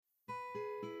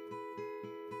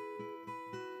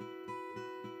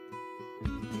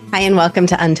Hi, and welcome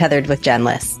to Untethered with Jen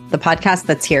Liss, the podcast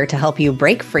that's here to help you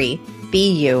break free, be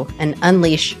you, and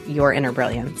unleash your inner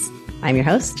brilliance. I'm your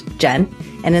host, Jen,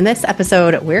 and in this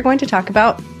episode, we're going to talk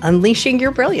about unleashing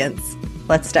your brilliance.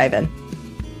 Let's dive in.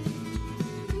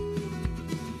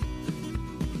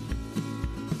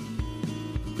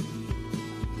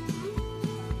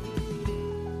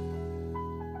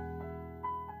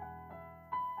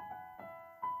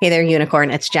 Hey there, unicorn.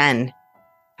 It's Jen.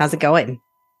 How's it going?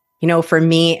 You know, for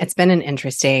me, it's been an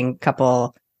interesting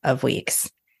couple of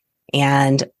weeks.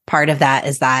 And part of that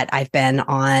is that I've been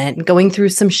going through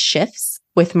some shifts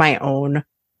with my own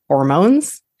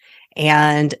hormones.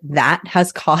 And that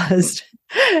has caused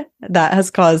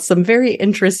some very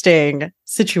interesting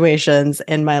situations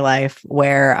in my life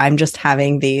where I'm just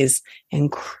having these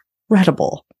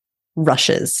incredible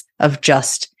rushes of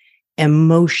just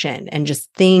emotion and just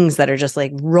things that are just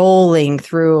like rolling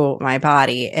through my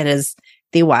body. It is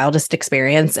the wildest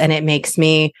experience, and it makes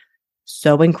me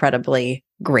so incredibly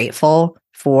grateful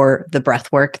for the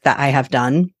breath work that I have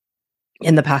done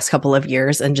in the past couple of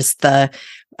years, and just the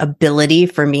ability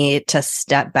for me to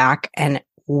step back and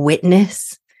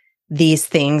witness these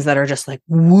things that are just like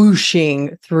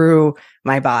whooshing through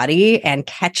my body and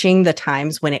catching the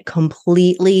times when it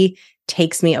completely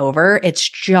takes me over. It's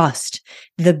just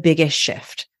the biggest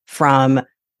shift from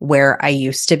where I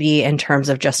used to be in terms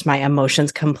of just my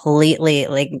emotions completely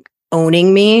like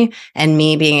owning me and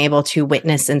me being able to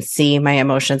witness and see my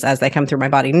emotions as they come through my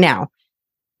body. Now,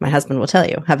 my husband will tell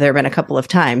you, have there been a couple of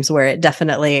times where it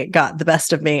definitely got the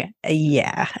best of me?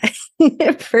 Yeah,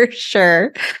 for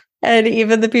sure. And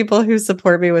even the people who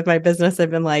support me with my business have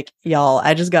been like, y'all,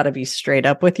 I just got to be straight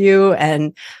up with you.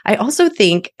 And I also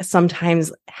think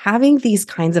sometimes having these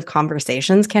kinds of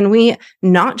conversations, can we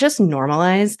not just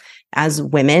normalize as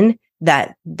women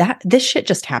that this shit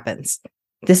just happens?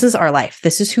 This is our life.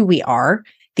 This is who we are.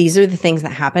 These are the things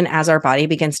that happen as our body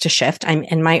begins to shift. I'm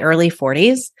in my early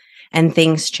 40s and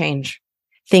things change.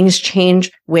 Things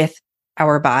change with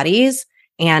our bodies.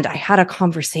 And I had a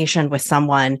conversation with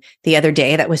someone the other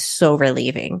day that was so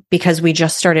relieving because we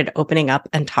just started opening up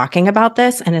and talking about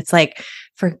this. And it's like,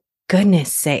 for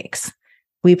goodness sakes,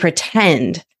 we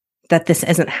pretend that this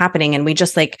isn't happening. And we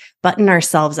just like button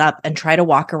ourselves up and try to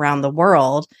walk around the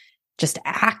world just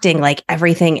acting like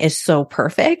everything is so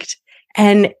perfect.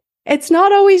 And it's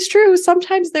not always true.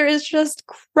 Sometimes there is just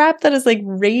crap that is like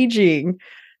raging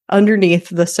underneath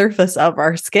the surface of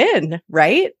our skin,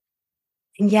 right?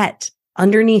 And yet,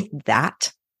 underneath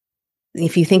that,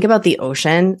 if you think about the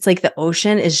ocean, it's like the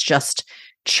ocean is just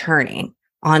churning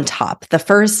on top. The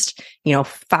first,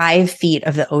 5 feet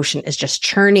of the ocean is just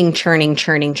churning.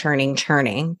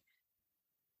 The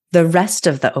rest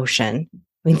of the ocean,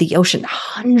 the ocean,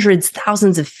 hundreds,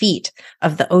 thousands of feet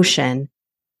of the ocean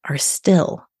are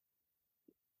still.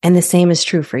 And the same is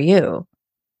true for you.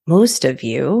 Most of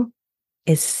you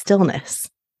is stillness.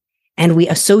 And we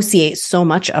associate so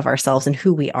much of ourselves and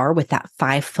who we are with that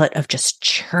 5 foot of just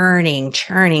churning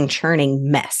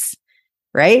mess,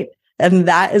 right? And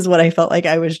that is what I felt like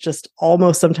I was just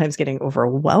almost sometimes getting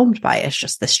overwhelmed by, is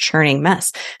just this churning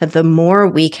mess. That the more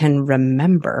we can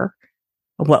remember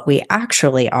what we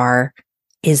actually are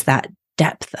is that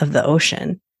depth of the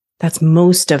ocean. That's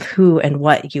most of who and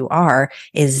what you are,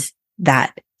 is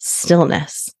that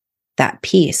stillness, that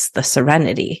peace, the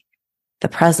serenity, the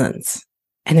presence.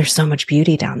 And there's so much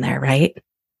beauty down there, right?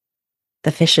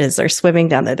 The fishes are swimming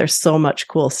down there. There's so much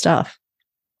cool stuff.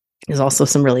 There's also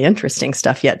some really interesting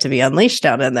stuff yet to be unleashed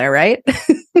down in there, right?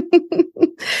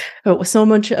 But so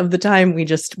much of the time we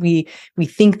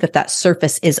think that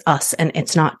surface is us, and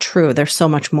it's not true. There's so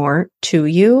much more to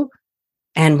you.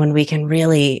 And when we can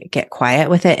really get quiet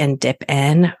with it and dip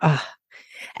in,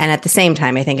 and at the same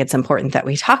time, I think it's important that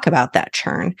we talk about that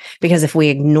churn, because if we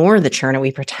ignore the churn and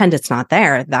we pretend it's not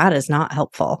there, that is not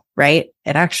helpful, right?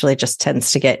 It actually just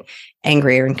tends to get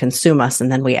angrier and consume us.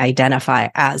 And then we identify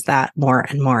as that more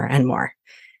and more and more.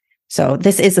 So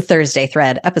this is a Thursday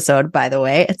thread episode, by the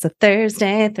way. It's a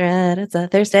Thursday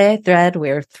thread.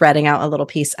 We're threading out a little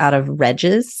piece out of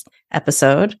Reg's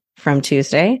episode from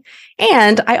Tuesday.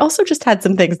 And I also just had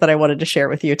some things that I wanted to share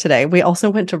with you today. We also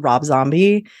went to Rob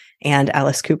Zombie and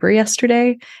Alice Cooper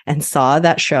yesterday and saw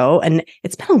that show. And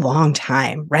it's been a long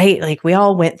time, right? Like we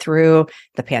all went through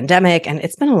the pandemic, and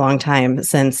it's been a long time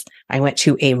since I went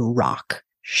to a rock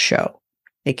show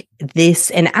like this.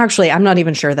 And actually, I'm not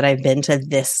even sure that I've been to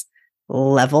this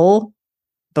level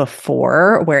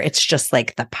before, where it's just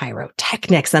like the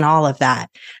pyrotechnics and all of that.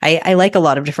 I like a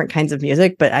lot of different kinds of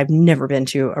music, but I've never been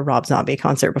to a Rob Zombie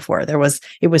concert before.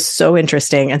 It was so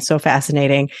interesting and so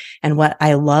fascinating. And what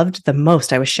I loved the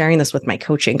most, I was sharing this with my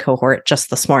coaching cohort just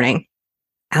this morning,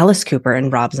 Alice Cooper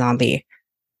and Rob Zombie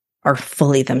are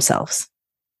fully themselves.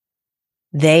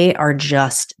 They are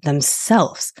just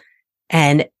themselves,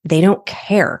 and they don't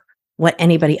care what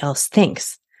anybody else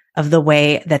thinks of the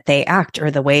way that they act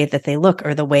or the way that they look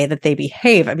or the way that they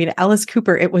behave. I mean, Alice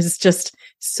Cooper, it was just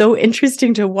so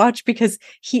interesting to watch because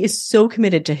he is so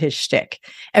committed to his shtick.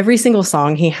 Every single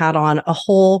song he had on a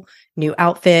whole new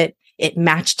outfit. It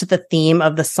matched the theme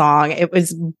of the song. It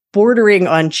was bordering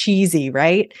on cheesy,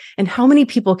 right? And how many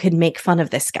people could make fun of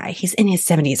this guy? He's in his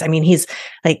 70s. I mean, he's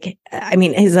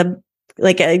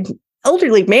a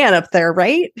elderly man up there,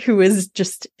 right? Who is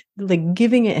just like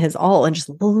giving it his all and just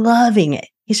loving it.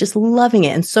 He's just loving it.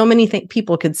 And so many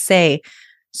people could say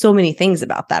so many things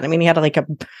about that. I mean, he had like a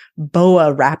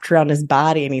boa wrapped around his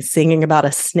body and he's singing about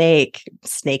a snake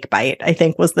bite, I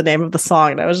think was the name of the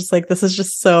song. And I was just like, this is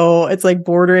just so, it's like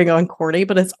bordering on corny,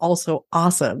 but it's also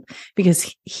awesome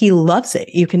because he loves it.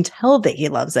 You can tell that he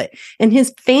loves it and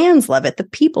his fans love it. The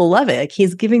people love it. Like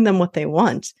he's giving them what they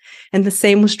want. And the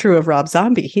same was true of Rob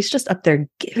Zombie. He's just up there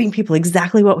giving people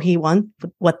exactly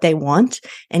what they want.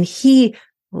 And he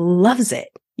loves it.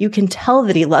 You can tell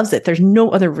that he loves it. There's no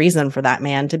other reason for that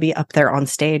man to be up there on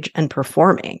stage and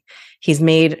performing. He's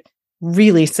made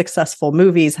really successful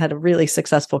movies, had a really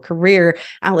successful career.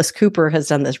 Alice Cooper has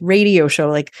done this radio show.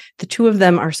 Like the two of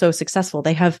them are so successful.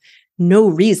 They have no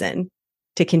reason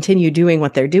to continue doing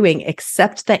what they're doing,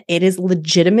 except that it is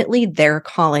legitimately their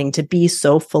calling to be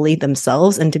so fully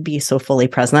themselves and to be so fully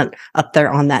present up there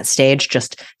on that stage,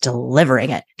 just delivering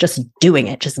it, just doing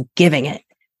it, just giving it.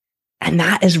 And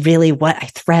that is really what I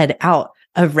thread out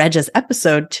of Reg's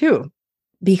episode too,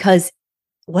 because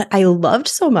what I loved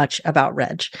so much about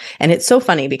Reg, and it's so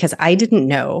funny because I didn't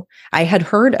know, I had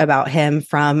heard about him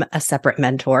from a separate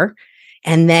mentor.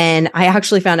 And then I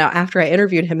actually found out after I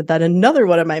interviewed him that another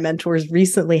one of my mentors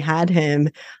recently had him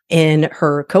in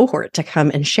her cohort to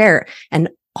come and share. And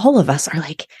all of us are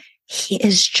like, he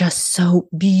is just so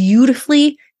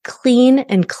beautifully clean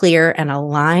and clear and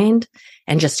aligned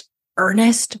and just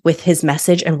earnest with his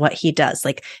message and what he does.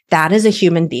 Like that is a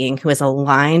human being who is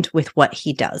aligned with what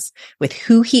he does, with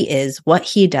who he is, what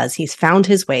he does. He's found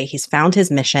his way, he's found his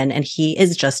mission, and he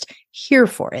is just here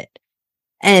for it.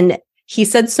 And he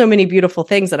said so many beautiful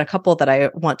things, and a couple that I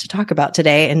want to talk about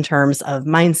today in terms of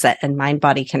mindset and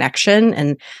mind-body connection,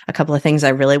 and a couple of things I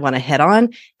really want to hit on.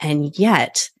 And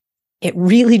yet it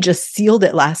really just sealed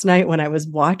it last night when I was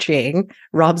watching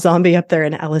Rob Zombie up there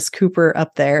and Alice Cooper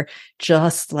up there,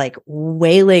 just like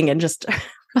wailing and just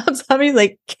Rob Zombie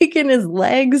like kicking his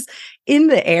legs in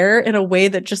the air in a way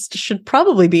that just should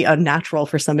probably be unnatural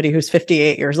for somebody who's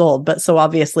 58 years old. But so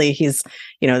obviously he's,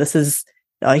 this is,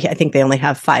 I think they only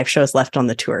have 5 shows left on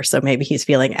the tour. So maybe he's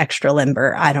feeling extra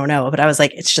limber. I don't know. But I was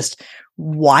like, it's just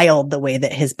wild the way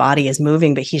that his body is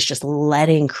moving, but he's just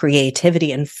letting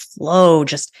creativity and flow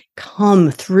just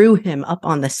come through him up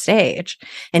on the stage.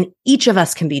 And each of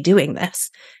us can be doing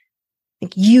this.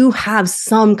 Like you have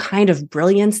some kind of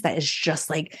brilliance that is just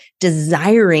like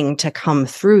desiring to come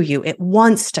through you. It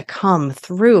wants to come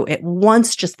through. It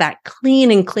wants just that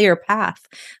clean and clear path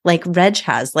like Reg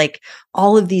has, like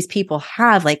all of these people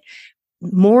have, like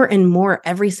more and more,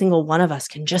 every single one of us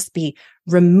can just be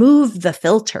remove the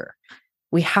filter.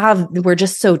 We're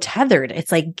just so tethered.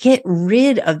 It's like, get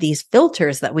rid of these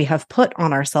filters that we have put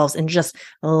on ourselves and just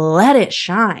let it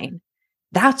shine.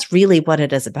 That's really what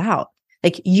it is about.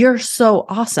 Like, you're so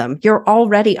awesome. You're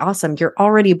already awesome. You're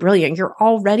already brilliant. You're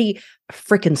already a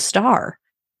freaking star.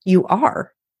 You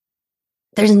are.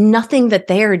 There's nothing that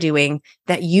they are doing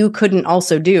that you couldn't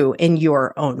also do in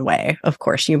your own way. Of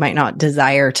course, you might not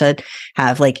desire to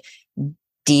have like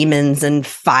demons and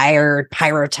fire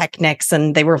pyrotechnics,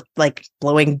 and they were like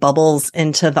blowing bubbles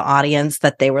into the audience,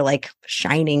 that they were like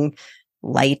shining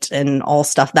light and all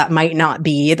stuff. That might not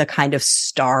be the kind of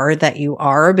star that you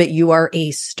are, but you are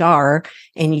a star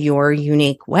in your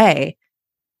unique way.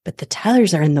 But the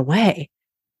tethers are in the way.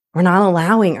 We're not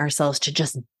allowing ourselves to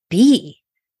just be.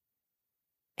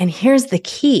 And here's the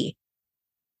key.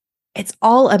 It's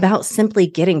all about simply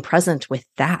getting present with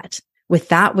that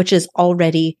which is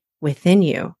already within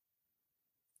you.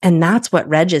 And that's what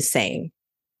Reg is saying.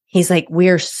 He's like,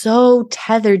 we're so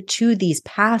tethered to these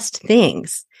past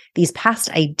things, these past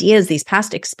ideas, these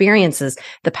past experiences,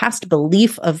 the past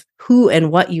belief of who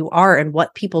and what you are and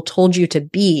what people told you to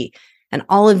be, and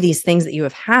all of these things that you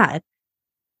have had.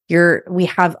 We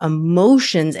have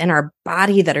emotions in our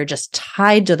body that are just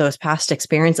tied to those past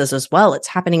experiences as well. It's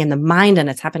happening in the mind and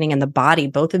it's happening in the body.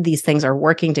 Both of these things are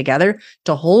working together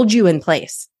to hold you in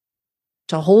place,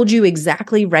 to hold you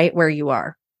exactly right where you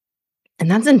are. And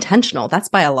that's intentional. That's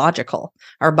biological.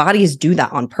 Our bodies do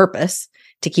that on purpose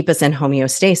to keep us in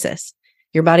homeostasis.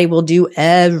 Your body will do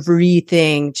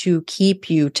everything to keep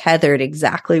you tethered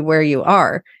exactly where you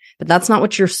are. But that's not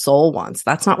what your soul wants.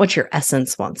 That's not what your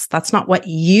essence wants. That's not what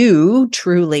you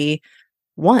truly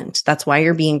want. That's why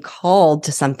you're being called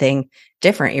to something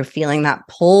different. You're feeling that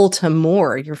pull to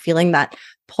more. You're feeling that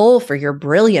pull for your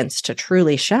brilliance to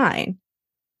truly shine.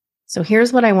 So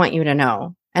here's what I want you to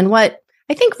know, and what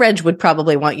I think Reg would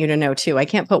probably want you to know too. I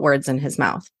can't put words in his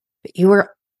mouth, but you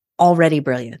are already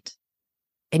brilliant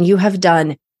and you have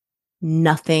done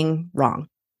nothing wrong.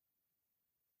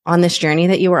 On this journey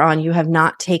that you are on, you have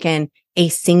not taken a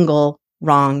single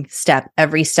wrong step.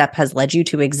 Every step has led you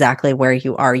to exactly where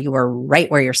you are. You are right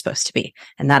where you're supposed to be.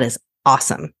 And that is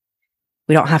awesome.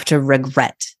 We don't have to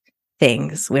regret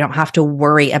things. We don't have to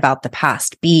worry about the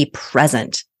past. Be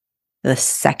present the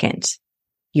second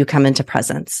you come into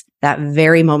presence. That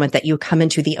very moment that you come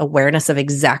into the awareness of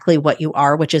exactly what you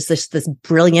are, which is this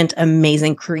brilliant,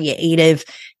 amazing, creative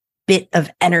bit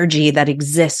of energy that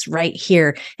exists right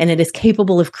here. And it is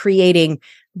capable of creating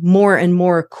more and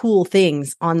more cool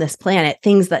things on this planet,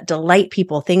 things that delight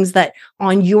people, things that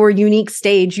on your unique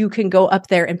stage, you can go up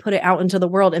there and put it out into the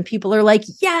world. And people are like,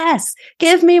 yes,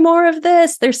 give me more of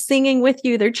this. They're singing with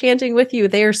you. They're chanting with you.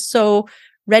 They are so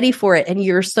ready for it. And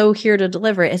you're so here to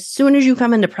deliver it. As soon as you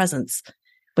come into presence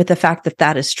with the fact that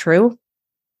that is true,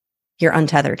 you're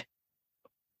untethered.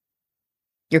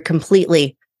 You're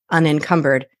completely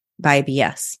unencumbered by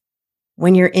BS.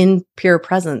 When you're in pure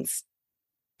presence,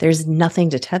 there's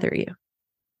nothing to tether you.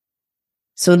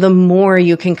 So the more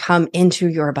you can come into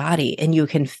your body and you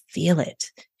can feel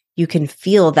it, you can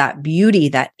feel that beauty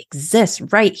that exists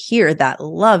right here, that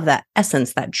love, that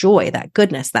essence, that joy, that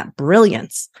goodness, that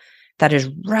brilliance that is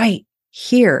right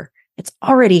here. It's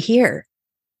already here.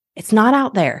 It's not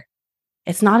out there.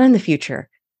 It's not in the future.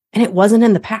 And it wasn't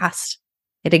in the past.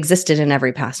 It existed in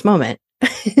every past moment.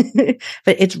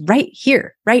 But it's right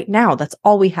here, right now. That's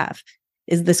all we have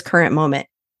is this current moment.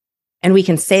 And we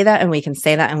can say that, and we can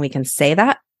say that, and we can say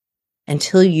that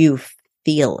until you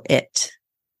feel it.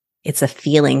 It's a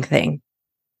feeling thing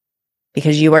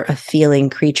because you are a feeling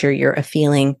creature. You're a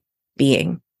feeling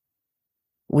being.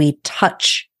 We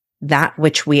touch that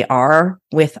which we are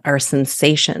with our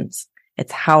sensations.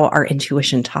 It's how our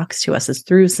intuition talks to us, is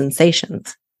through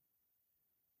sensations.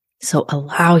 So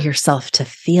allow yourself to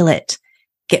feel it.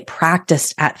 Get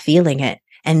practiced at feeling it.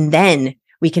 And then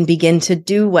we can begin to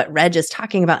do what Reg is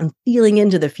talking about and feeling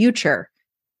into the future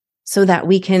so that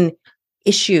we can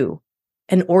issue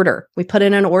an order. We put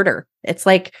in an order. It's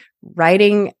like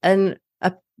writing a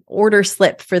order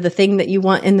slip for the thing that you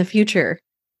want in the future.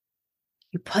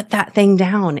 You put that thing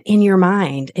down in your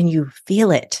mind and you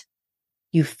feel it.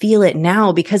 You feel it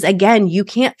now because, again, you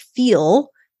can't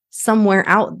feel somewhere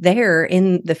out there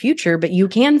in the future, but you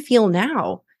can feel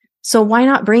now. So why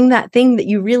not bring that thing that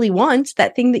you really want,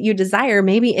 that thing that you desire?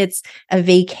 Maybe it's a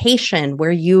vacation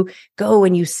where you go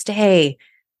and you stay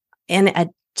in a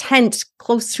tent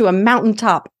close to a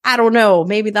mountaintop. I don't know.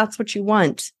 Maybe that's what you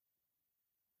want.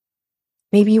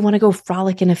 Maybe you want to go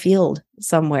frolic in a field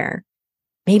somewhere.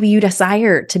 Maybe you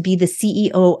desire to be the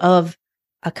CEO of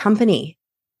a company.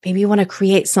 Maybe you want to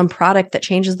create some product that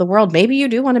changes the world. Maybe you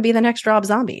do want to be the next Rob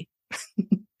Zombie.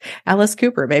 Alice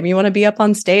Cooper. Maybe you want to be up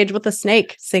on stage with a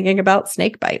snake singing about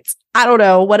snake bites. I don't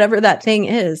know, whatever that thing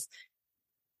is.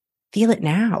 Feel it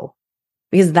now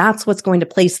because that's what's going to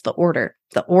place the order.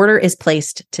 The order is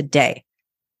placed today.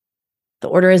 The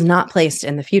order is not placed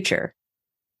in the future.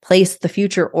 Place the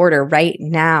future order right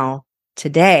now,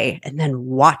 today, and then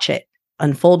watch it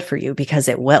unfold for you because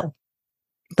it will.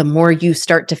 The more you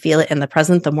start to feel it in the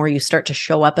present, the more you start to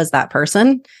show up as that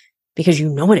person because you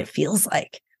know what it feels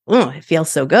like. Oh, it feels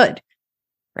so good,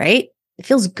 right? It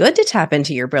feels good to tap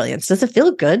into your brilliance. Does it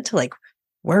feel good to like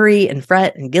worry and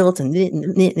fret and guilt and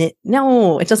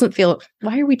no, it doesn't feel.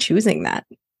 Why are we choosing that?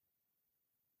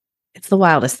 It's the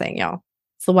wildest thing, y'all.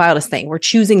 It's the wildest thing. We're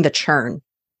choosing the churn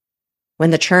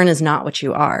when the churn is not what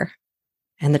you are.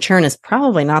 And the churn is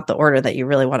probably not the order that you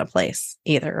really want to place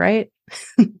either, right?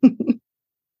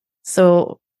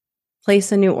 So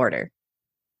place a new order.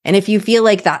 And if you feel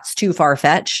like that's too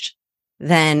far-fetched,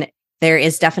 then there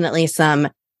is definitely some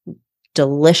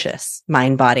delicious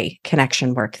mind-body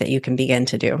connection work that you can begin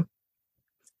to do.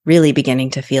 Really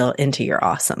beginning to feel into your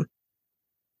awesome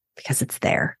because it's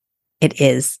there. It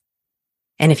is.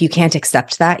 And if you can't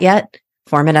accept that yet,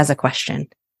 form it as a question.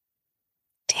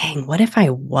 Dang, what if I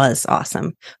was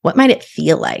awesome? What might it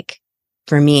feel like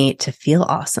for me to feel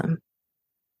awesome?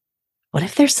 What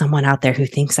if there's someone out there who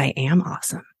thinks I am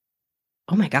awesome?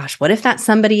 Oh my gosh, what if that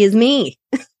somebody is me?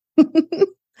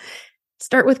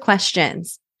 Start with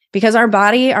questions because our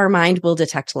body, our mind will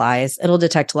detect lies. It'll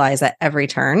detect lies at every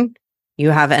turn. You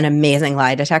have an amazing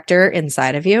lie detector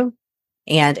inside of you,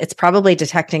 and it's probably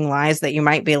detecting lies that you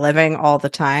might be living all the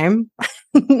time.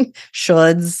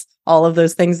 Shoulds, all of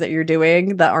those things that you're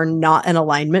doing that are not in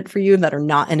alignment for you, that are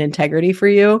not in integrity for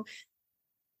you.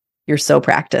 You're so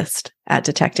practiced at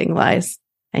detecting lies,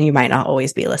 and you might not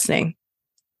always be listening.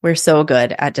 We're so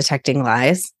good at detecting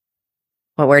lies.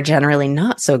 What we're generally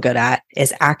not so good at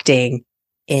is acting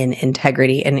in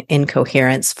integrity and in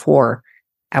coherence for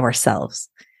ourselves,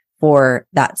 for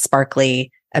that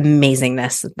sparkly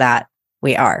amazingness that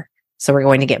we are. So we're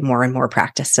going to get more and more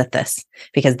practiced at this,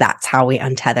 because that's how we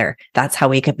untether. That's how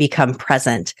we could become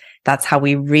present. That's how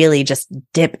we really just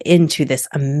dip into this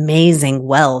amazing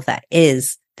well that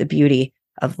is the beauty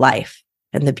of life.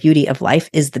 And the beauty of life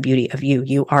is the beauty of you.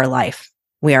 You are life.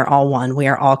 We are all one. We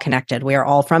are all connected. We are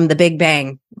all from the Big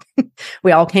Bang.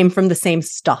 We all came from the same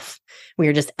stuff. We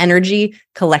are just energy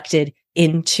collected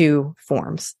into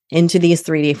forms, into these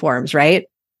 3D forms, right?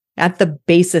 At the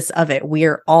basis of it, we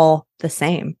are all the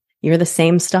same. You're the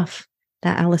same stuff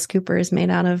that Alice Cooper is made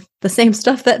out of. The same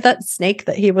stuff that that snake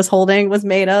that he was holding was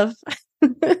made of.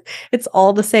 It's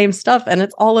all the same stuff, and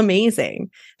it's all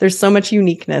amazing. There's so much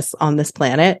uniqueness on this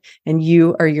planet, and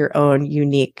you are your own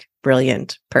unique,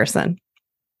 brilliant person.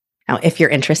 Now, if you're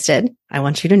interested, I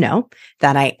want you to know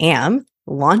that I am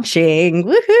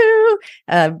launching,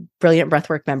 a Brilliant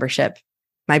Breathwork membership.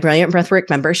 My Brilliant Breathwork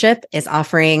membership is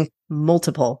offering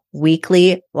multiple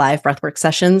weekly live breathwork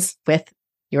sessions with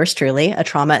yours truly, a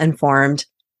trauma-informed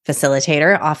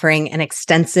facilitator, offering an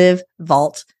extensive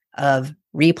vault of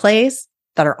replays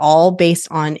that are all based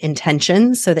on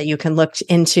intention, so that you can look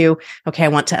into, okay, I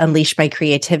want to unleash my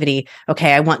creativity.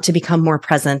 Okay, I want to become more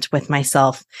present with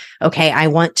myself. Okay, I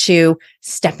want to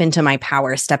step into my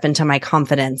power, step into my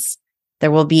confidence. There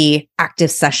will be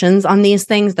active sessions on these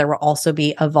things. There will also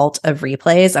be a vault of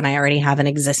replays, and I already have an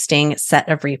existing set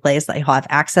of replays that you'll have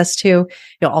access to.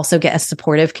 You'll also get a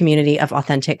supportive community of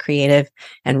authentic, creative,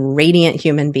 and radiant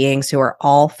human beings who are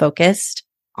all focused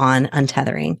on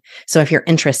untethering. So if you're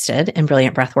interested in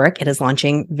Brilliant Breathwork, it is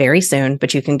launching very soon,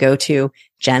 but you can go to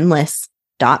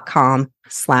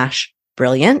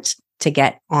jenliss.com/brilliant to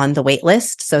get on the wait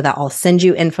list, so that I'll send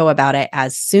you info about it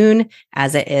as soon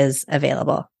as it is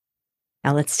available.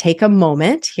 Now let's take a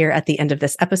moment here at the end of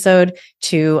this episode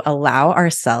to allow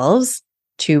ourselves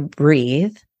to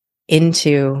breathe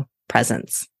into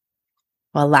presence,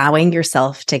 allowing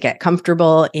yourself to get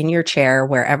comfortable in your chair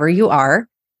wherever you are.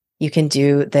 You can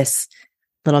do this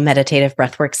little meditative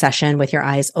breathwork session with your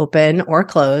eyes open or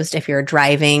closed. If you're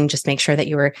driving, just make sure that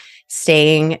you are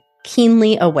staying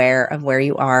keenly aware of where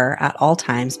you are at all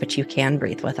times, but you can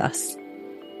breathe with us.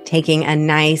 Taking a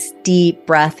nice deep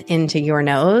breath into your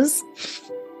nose,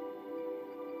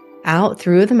 out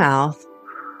through the mouth,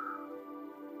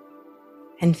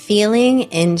 and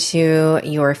feeling into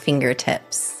your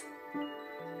fingertips.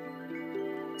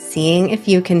 Seeing if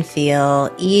you can feel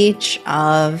each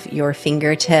of your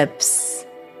fingertips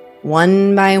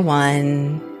one by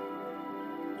one.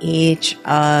 Each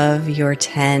of your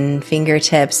 10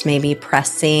 fingertips, maybe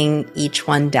pressing each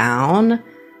one down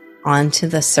onto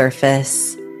the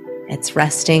surface it's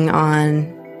resting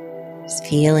on. Just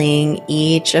feeling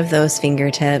each of those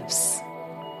fingertips.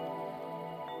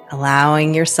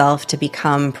 Allowing yourself to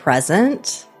become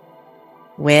present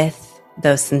with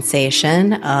the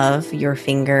sensation of your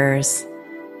fingers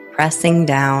pressing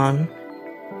down.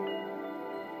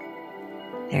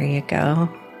 There you go.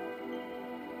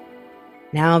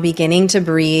 Now beginning to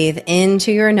breathe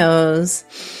into your nose,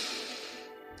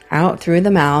 out through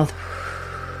the mouth.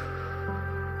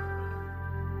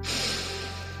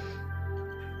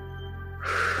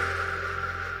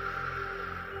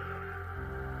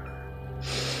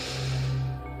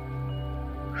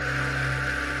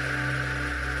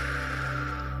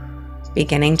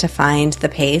 Beginning to find the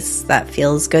pace that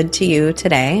feels good to you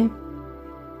today.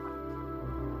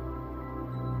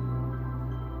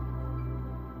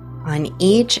 On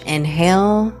each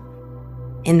inhale,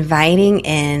 inviting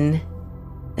in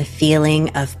the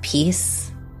feeling of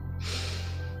peace.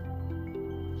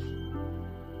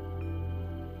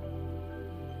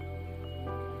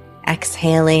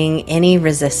 Exhaling any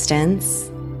resistance.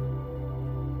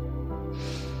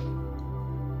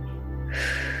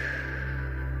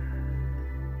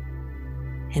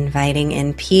 Inviting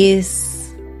in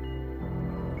peace,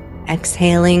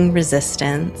 exhaling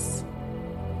resistance.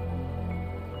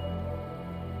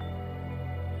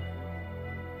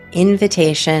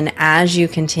 Invitation as you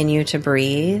continue to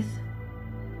breathe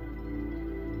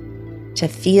to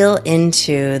feel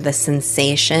into the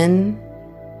sensation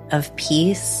of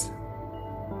peace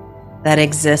that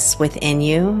exists within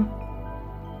you.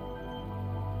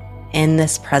 in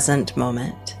this present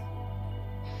moment.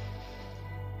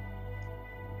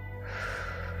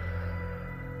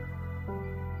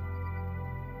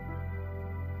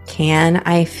 Can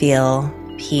I feel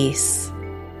peace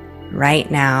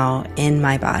right now in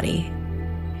my body?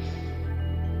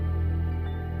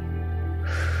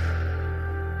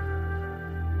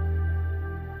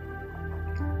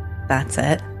 That's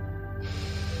it.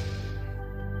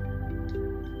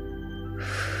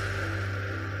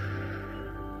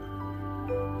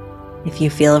 If you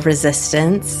feel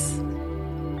resistance,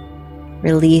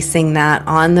 releasing that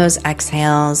on those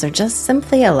exhales, or just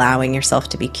simply allowing yourself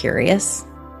to be curious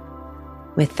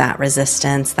with that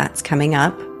resistance that's coming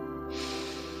up.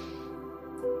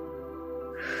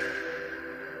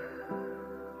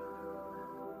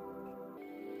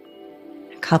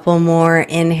 A couple more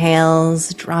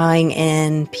inhales, drawing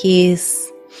in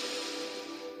peace,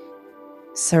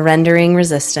 surrendering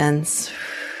resistance.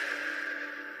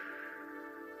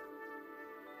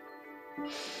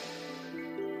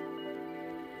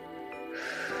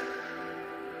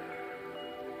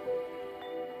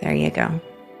 There you go.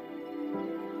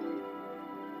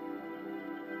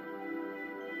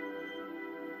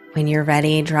 When you're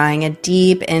ready, drawing a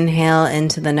deep inhale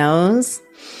into the nose,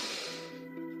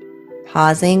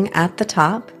 pausing at the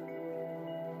top,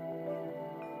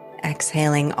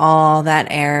 exhaling all that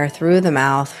air through the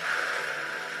mouth,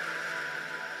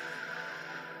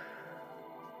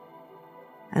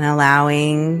 and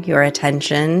allowing your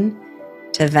attention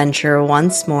to venture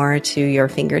once more to your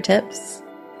fingertips.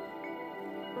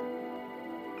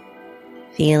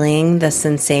 Feeling the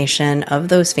sensation of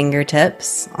those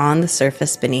fingertips on the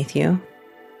surface beneath you.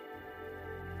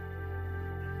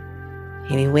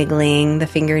 Maybe wiggling the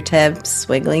fingertips,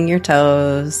 wiggling your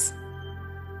toes,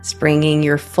 just bringing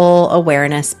your full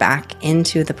awareness back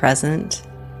into the present.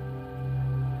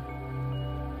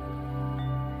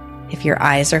 If your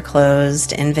eyes are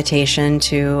closed, invitation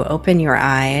to open your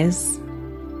eyes.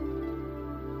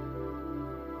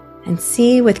 And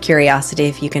see with curiosity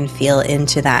if you can feel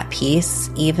into that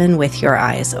peace, even with your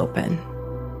eyes open.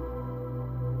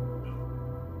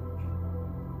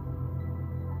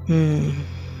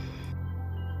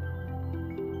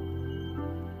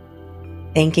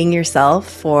 Thanking yourself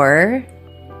for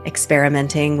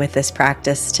experimenting with this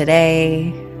practice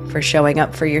today, for showing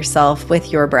up for yourself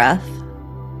with your breath.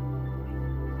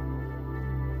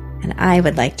 And I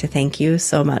would like to thank you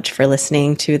so much for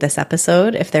listening to this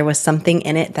episode. If there was something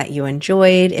in it that you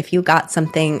enjoyed, if you got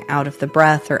something out of the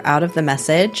breath or out of the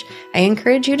message, I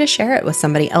encourage you to share it with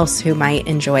somebody else who might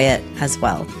enjoy it as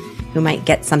well, who might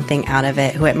get something out of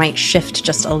it, who it might shift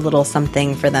just a little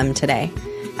something for them today.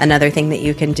 Another thing that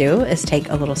you can do is take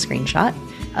a little screenshot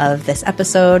of this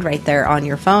episode right there on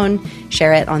your phone,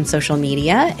 share it on social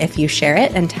media. If you share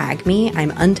it and tag me,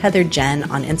 I'm Untethered Jen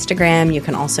on Instagram. You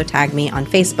can also tag me on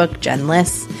Facebook, Jen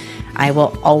Liss. I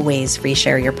will always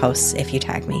reshare your posts if you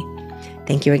tag me.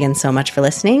 Thank you again so much for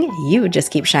listening. You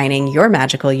just keep shining your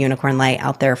magical unicorn light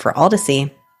out there for all to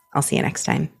see. I'll see you next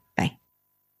time.